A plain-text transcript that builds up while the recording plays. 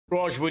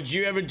Rosh, would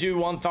you ever do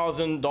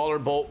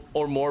 $1,000 boat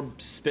or more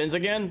spins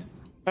again?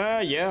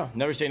 Yeah,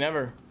 never say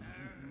never.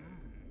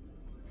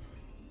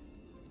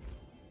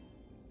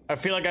 I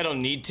feel like I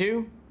don't need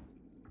to.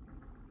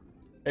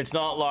 It's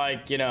not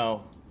like, you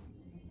know,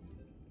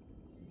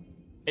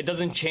 it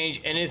doesn't change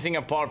anything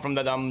apart from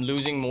that I'm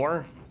losing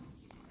more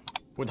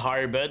with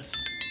higher bets.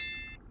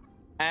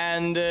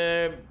 And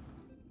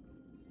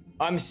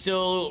I'm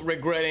still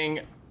regretting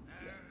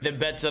the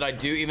bets that I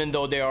do, even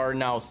though they are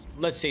now,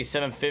 let's say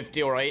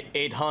 750 or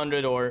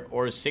 800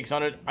 or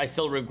 600. I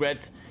still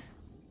regret,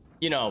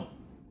 you know,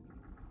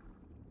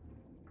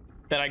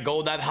 that I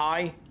go that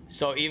high.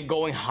 So if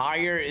going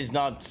higher is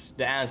not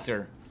the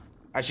answer,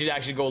 I should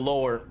actually go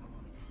lower.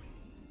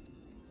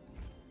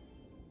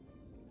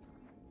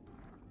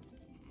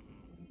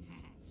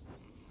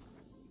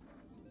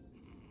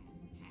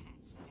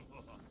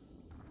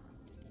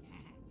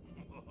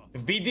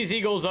 If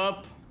BTC goes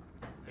up,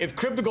 if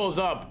crypto goes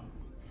up,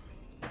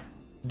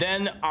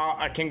 then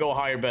I can go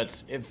higher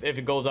bets. If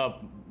it goes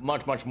up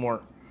much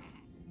more.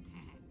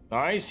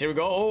 Nice, here we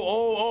go.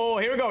 Oh,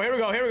 here we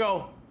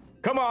go.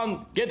 Come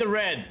on, get the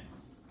red.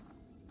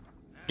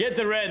 Get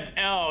the red.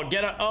 Oh,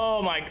 get a,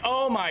 oh my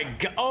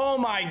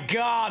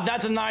god,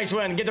 that's a nice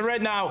win. Get the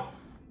red now.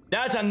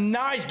 That's a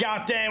nice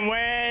goddamn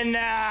win.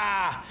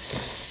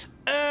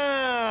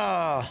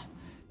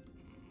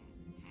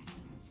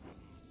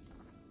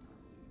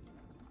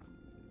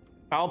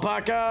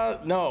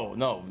 Alpaca?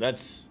 No,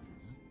 that's...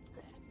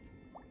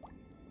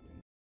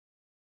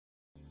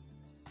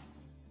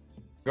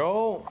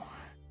 Go.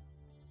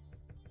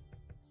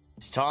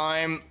 It's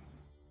time.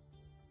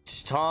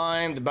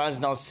 The balance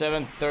is now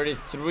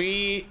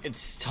 733.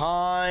 It's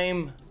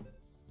time.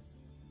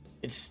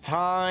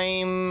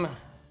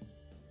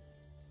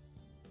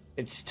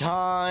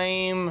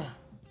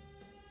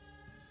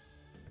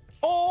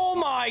 Oh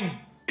my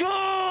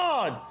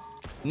god!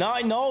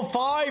 9, no,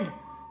 5,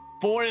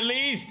 4 at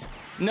least.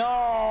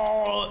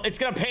 No, it's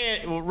gonna pay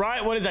it,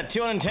 right? What is that?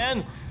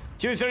 210,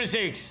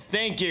 236.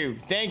 Thank you.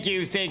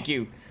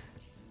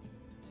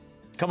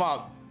 Come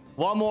on,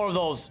 one more of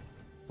those.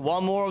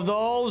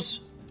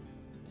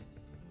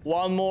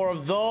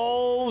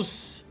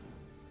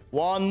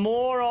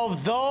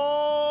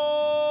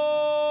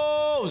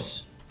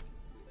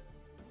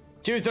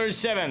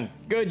 237.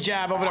 Good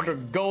job. Open up your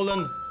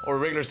golden or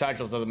regular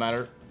satchels, doesn't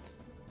matter.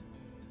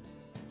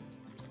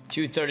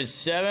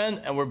 237,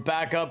 and we're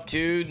back up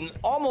to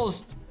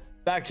almost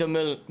back to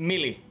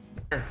milli.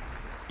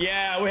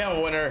 Yeah, we have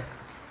a winner.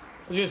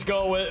 Let's just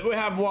go with, we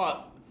have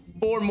what?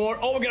 4 more.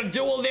 Oh, we're gonna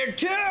duel there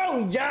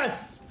too.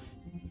 Yes,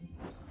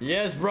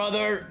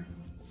 brother.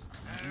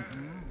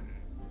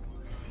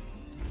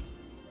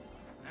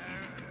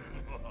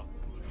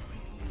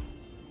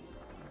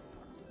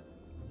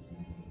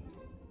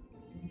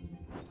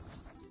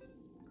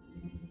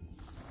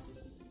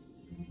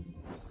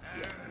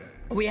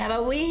 We have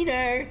a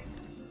winner.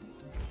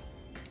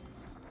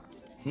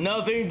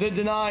 Nothing to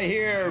deny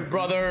here,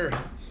 brother.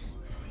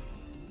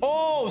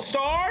 Oh,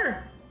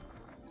 star.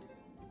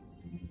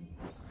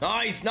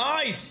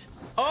 Nice.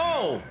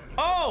 Oh,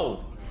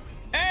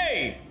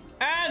 hey,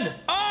 and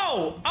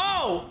oh,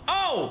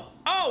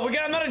 we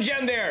got another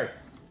gem there.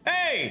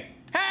 Hey,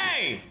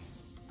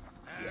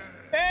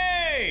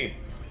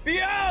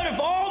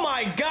 beautiful. Oh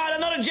my god,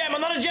 another gem.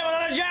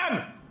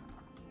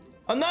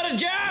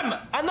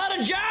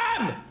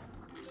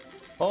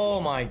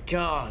 Oh my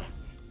god.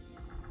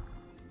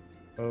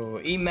 Oh,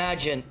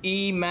 imagine.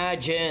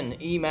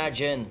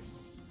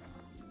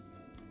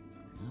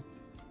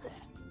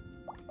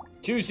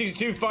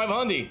 262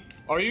 500.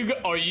 Are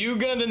you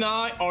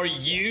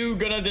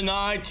gonna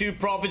deny 2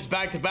 profits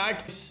back to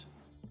back?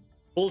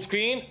 Full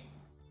screen.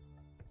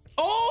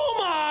 Oh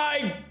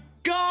my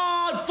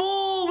god,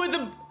 full with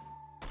the...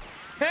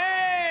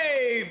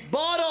 Hey,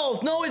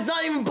 bottles. No, it's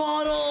not even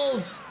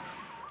bottles.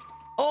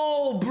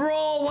 Oh,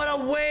 bro, what a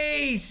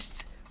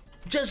waste.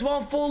 Just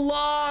one full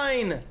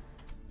line.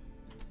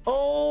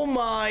 Oh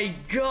my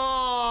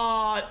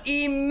god,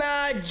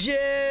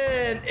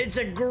 imagine. It's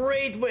a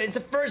great win. It's the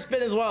first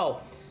spin as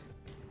well.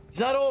 It's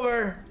not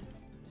over.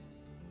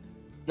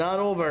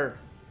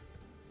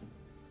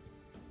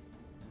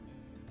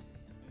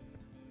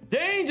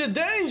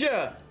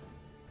 Danger.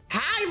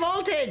 High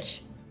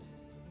voltage.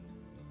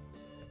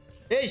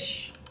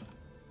 Ish.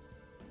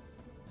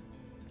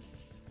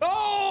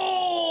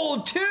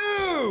 Oh,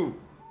 2.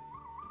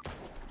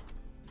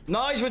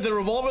 Nice with the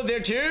revolver there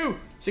too.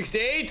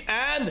 68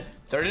 and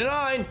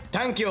 39.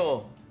 Thank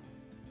you.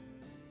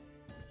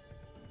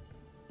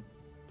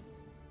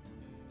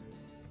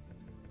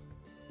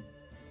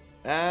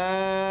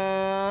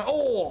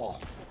 Oh,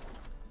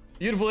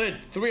 beautiful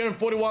hit.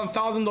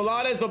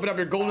 $341,000. Open up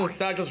your golden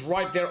satchels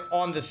right there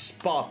on the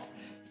spot.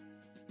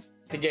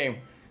 The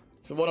game.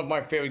 It's one of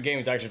my favorite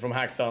games actually from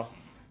Hacksaw.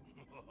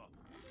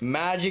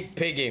 Magic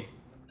Piggy.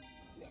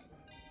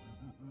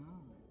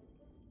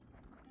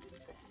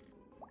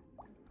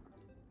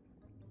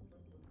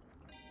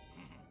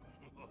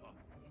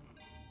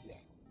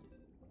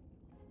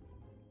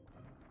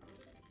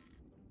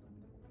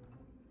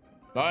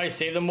 Nice,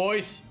 save them,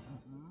 boys.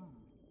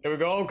 Here we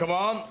go, come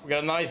on. We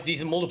got a nice,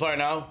 decent multiplier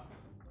now.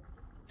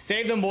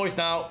 Save them, boys,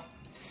 now.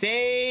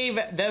 Save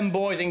them,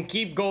 boys, and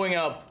keep going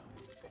up.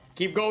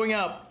 Keep going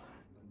up.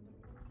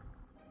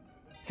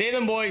 Save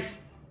them, boys.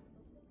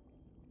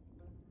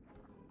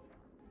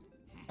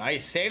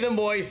 Nice, save them,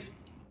 boys.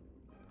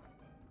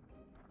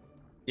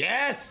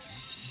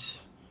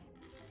 Yes!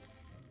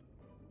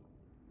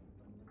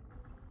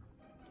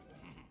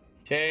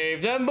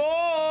 Save them,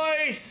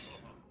 boys!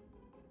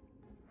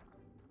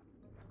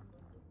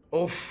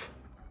 Oof.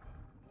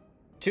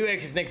 2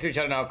 X's next to each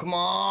other now. Come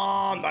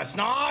on. That's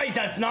nice.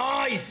 That's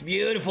nice.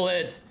 Beautiful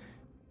hit.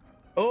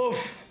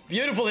 Oof.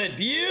 Beautiful hit.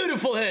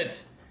 Beautiful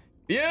hit.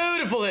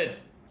 Beautiful hit.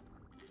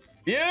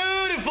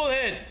 Beautiful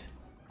hit.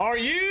 Are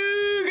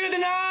you gonna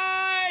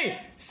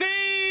deny?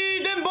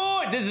 Save them,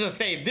 boy. This is a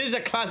save. This is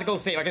a classical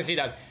save. I can see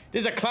that.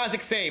 This is a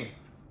classic save.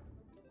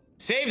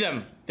 Save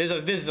them. This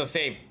is a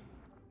save.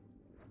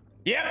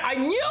 Yep, I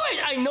knew it.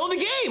 I know the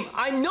game.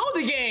 I know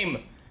the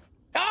game.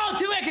 Oh,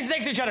 2 X's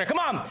next to each other. Come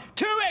on.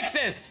 2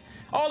 X's.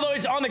 Although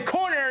it's on the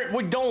corner,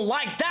 we don't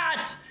like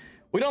that.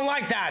 We don't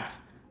like that.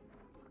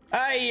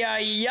 Ay,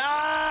 ay,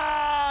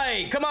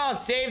 ay. Come on,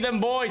 save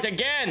them, boys,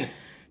 again.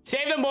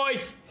 Save them,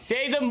 boys.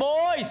 Save them,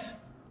 boys.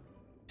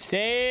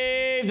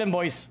 Save them,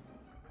 boys.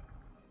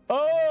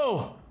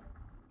 Oh.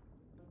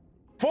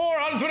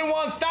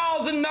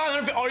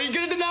 421,900. Are you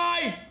gonna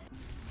deny?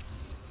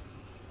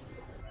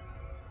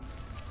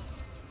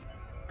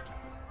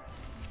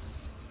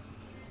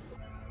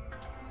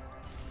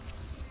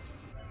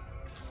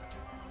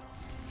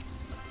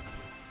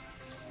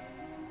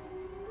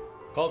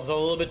 Costs us a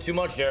little bit too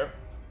much there.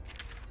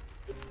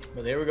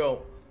 But there we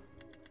go.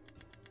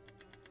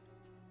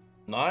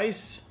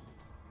 Nice.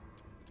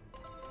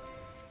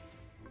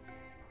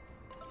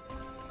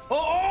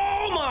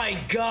 Oh my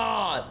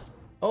god!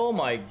 Oh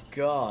my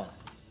god.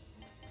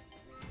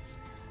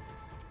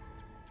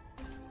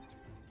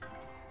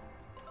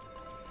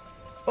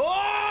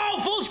 Oh!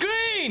 Full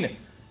screen!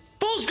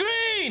 Full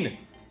screen!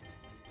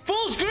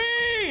 Full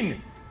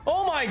screen!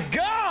 Oh my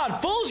god!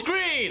 Full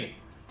screen!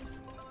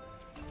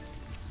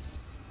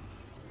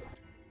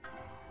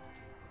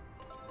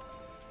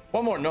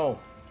 One more, no.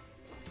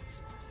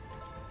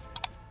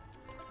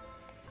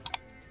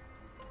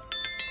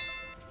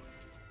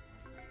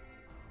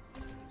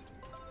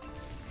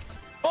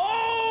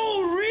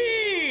 Oh,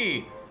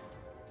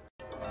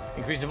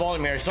 increase the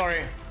volume here,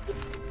 sorry.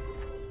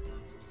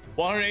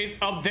 108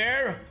 up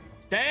there.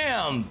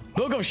 Damn,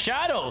 Book of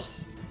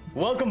Shadows.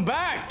 Welcome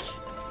back.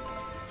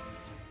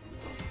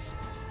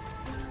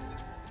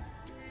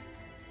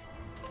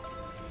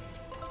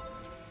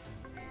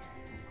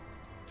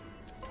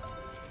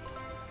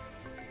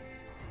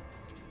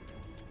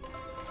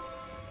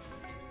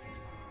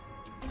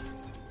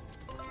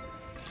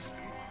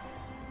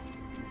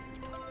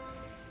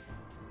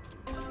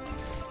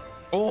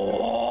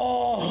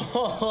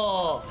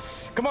 Oh,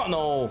 come on,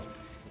 no.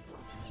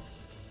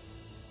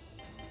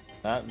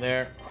 That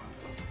there.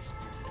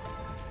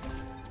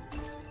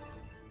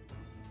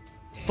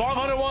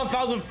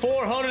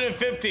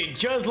 501,450,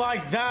 just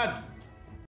like that.